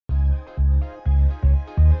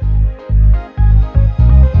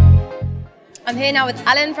I'm here now with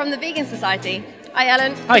Alan from the Vegan Society. Hi,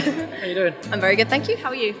 Alan. Hi, how you doing? I'm very good, thank you. How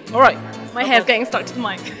are you? All right. My hair's getting stuck to the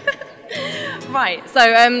mic. Right, so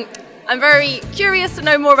I'm very curious to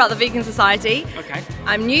know more about the Vegan Society. Okay.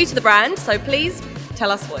 I'm new to the brand, so please tell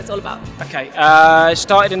us what it's all about. Okay,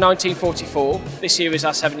 started in 1944. This year is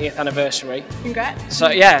our 70th anniversary. Congrats.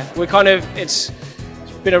 So yeah, it's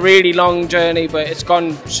been a really long journey, but it's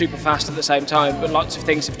gone super fast at the same time. But lots of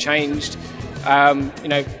things have changed. You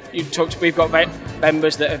know, we've got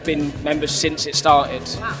members that have been members since it started.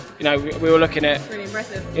 Wow. You know, we were looking at, Really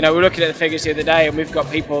impressive. you know, we were looking at the figures the other day, and we've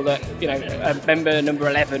got people that, you know, member number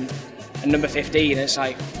 11 and number 15. It's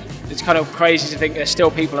like, it's kind of crazy to think there's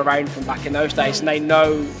still people around from back in those days, and they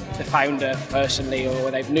know the founder personally,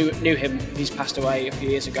 or they knew him. He's passed away a few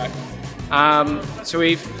years ago. So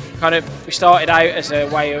we started out as a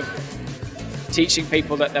way of teaching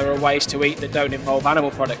people that there are ways to eat that don't involve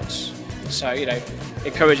animal products. So, you know,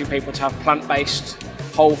 encouraging people to have plant-based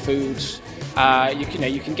whole foods. You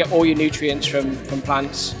can get all your nutrients from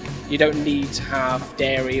plants. You don't need to have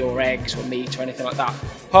dairy or eggs or meat or anything like that.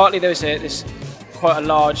 Partly there's quite a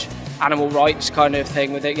large animal rights kind of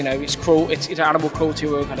thing with it. You know, it's cruel. It's animal cruelty.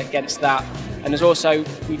 We're kind of against that. And there's also,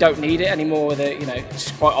 we don't need it anymore. That, you know, it's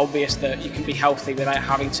quite obvious that you can be healthy without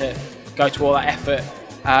having to go to all that effort.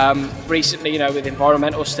 Recently, you know, with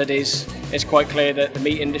environmental studies, it's quite clear that the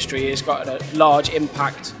meat industry has got a large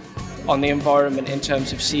impact on the environment in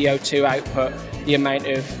terms of CO2 output, the amount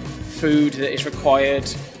of food that is required,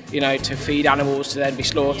 you know, to feed animals to then be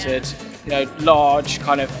slaughtered. You know, large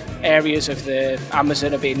kind of areas of the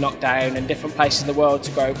Amazon are being knocked down, and different places in the world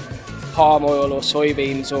to grow palm oil or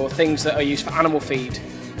soybeans or things that are used for animal feed,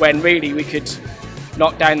 when really we could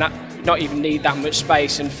knock down that, not even need that much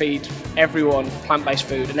space, and feed everyone plant-based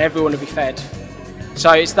food, and everyone would be fed.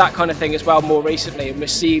 So it's that kind of thing as well more recently, and we're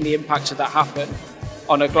seeing the impacts of that happen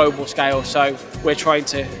on a global scale. So we're trying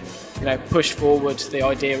to, you know, push forward the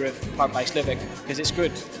idea of plant-based living because it's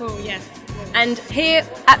good. Cool, yes. And here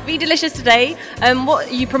at Be Delicious today, what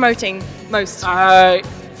are you promoting most?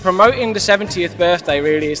 Promoting the 70th birthday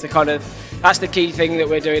really is that's the key thing that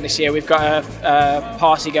we're doing this year. We've got a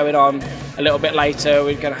party going on a little bit later.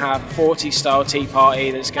 We're going to have 40s style tea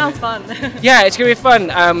party. Sounds fun. Yeah, it's going to be fun.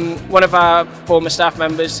 One of our former staff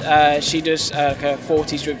members, she does a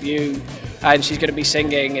 40s review, and she's going to be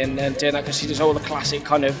singing and doing that because she does all the classic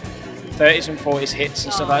kind of 30s and 40s hits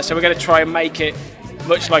and stuff like that. So we're going to try and make it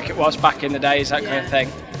much like it was back in the days, that kind of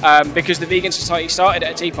thing. Because the Vegan Society started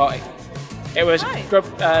at a tea party. It was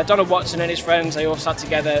Donald Watson and his friends, they all sat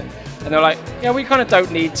together and they're like, yeah, we kind of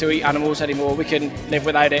don't need to eat animals anymore, we can live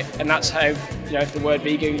without it. And that's how, you know, the word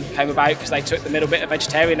vegan came about, because they took the middle bit of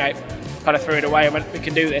vegetarian out, kind of threw it away and went, we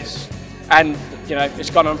can do this. And, you know, it's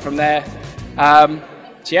gone on from there.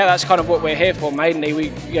 So yeah, that's kind of what we're here for mainly.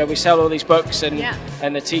 We sell all these books and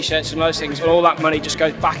the t-shirts and those things, and all that money just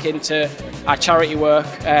goes back into our charity work,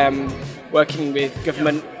 working with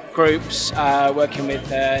government groups, working with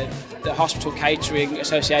the hospital catering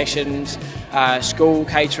associations, school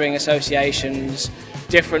catering associations,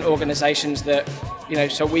 different organisations that, you know,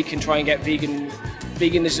 so we can try and get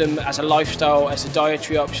veganism as a lifestyle, as a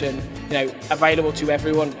dietary option, you know, available to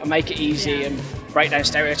everyone, and make it easy and break down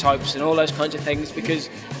stereotypes and all those kinds of things. Because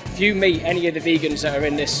if you meet any of the vegans that are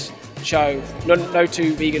in this show, no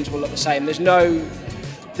two vegans will look the same.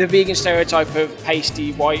 The vegan stereotype of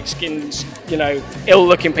pasty, white-skinned, you know,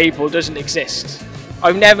 ill-looking people doesn't exist.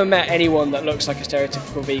 I've never met anyone that looks like a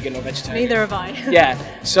stereotypical vegan or vegetarian. Neither have I.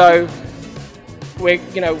 Yeah, so we're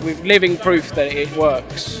living proof that it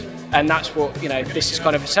works, and that's what, you know, this is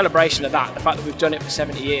kind of a celebration of that, the fact that we've done it for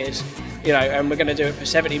 70 years, you know, and we're going to do it for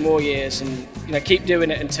 70 more years, and, you know, keep doing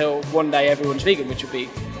it until one day everyone's vegan, which would be,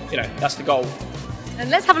 you know, that's the goal. And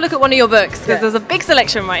let's have a look at one of your books, because there's a big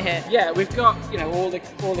selection right here. Yeah, we've got, you know, all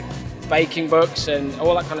the baking books and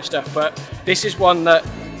all that kind of stuff, but this is one that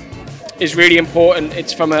is really important.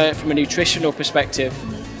 It's from a nutritional perspective.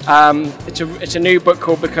 It's a new book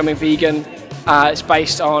called Becoming Vegan. It's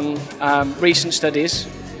based on recent studies,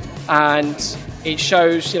 and it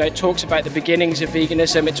shows, you know, it talks about the beginnings of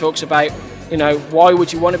veganism. It talks about, you know, why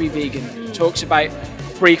would you want to be vegan? It talks about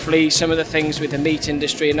briefly some of the things with the meat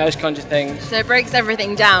industry and those kinds of things. So it breaks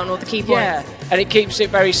everything down, all the key points. Yeah, and it keeps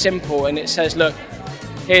it very simple, and it says, look,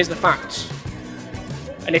 here's the facts.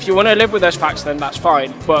 And if you want to live with those facts, then that's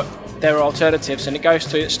fine, but there are alternatives. And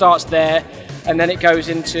it starts there, and then it goes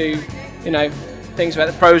into, you know, things about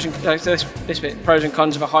the pros and this bit, pros and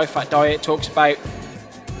cons of a high-fat diet. It talks about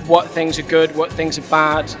what things are good, what things are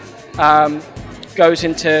bad. Goes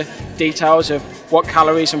into details of what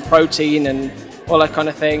calories and protein and all that kind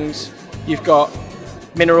of things. You've got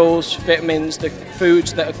minerals, vitamins, the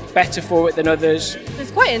foods that are better for it than others.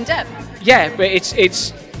 It's quite in depth. Yeah, but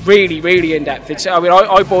it's really, really in depth. I mean,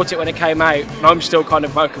 I bought it when it came out, and I'm still kind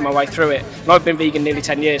of working my way through it. And I've been vegan nearly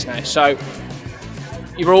 10 years now, so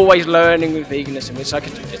you're always learning with veganism. It's like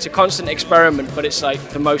it's a constant experiment, but it's like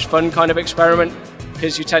the most fun kind of experiment,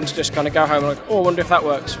 because you tend to just kind of go home and like, oh, I wonder if that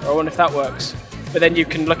works, or I wonder if that works. But then you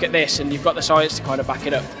can look at this and you've got the science to kind of back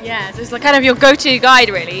it up. Yeah, so it's like kind of your go-to guide,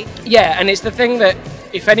 really. Yeah, and it's the thing that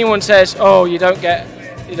if anyone says, oh, you don't get,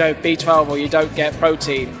 B12 or you don't get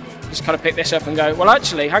protein, just kind of pick this up and go, well,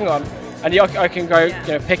 actually, hang on. And I can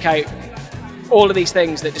go, pick out all of these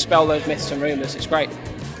things that dispel those myths and rumours. It's great.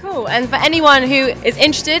 Cool. And for anyone who is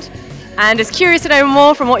interested and is curious to know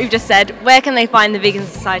more from what you've just said, where can they find the Vegan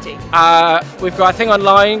Society? We've got a thing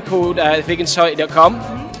online called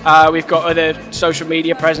thevegansociety.com. We've got other social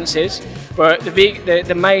media presences, but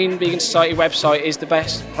the main Vegan Society website is the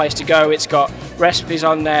best place to go. It's got recipes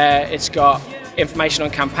on there, it's got information on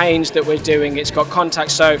campaigns that we're doing, it's got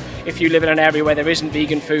contacts, so if you live in an area where there isn't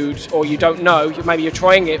vegan food or you don't know, maybe you're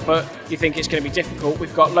trying it but you think it's going to be difficult,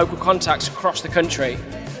 we've got local contacts across the country.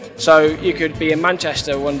 So you could be in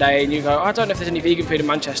Manchester one day and you go, I don't know if there's any vegan food in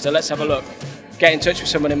Manchester, let's have a look. Get in touch with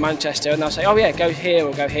someone in Manchester and they'll say, oh yeah, go here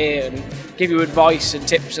or go here, and give you advice and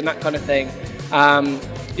tips and that kind of thing.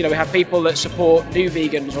 We have people that support new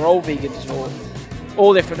vegans or old vegans or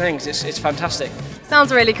all different things. It's fantastic.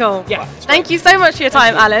 Sounds really cool. Yeah. Thank you so much for your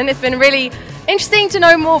time, Alan. It's been really interesting to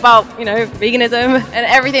know more about, veganism and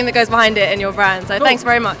everything that goes behind it in your brand. So Thanks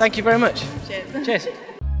very much. Thank you very much. Cheers. Cheers.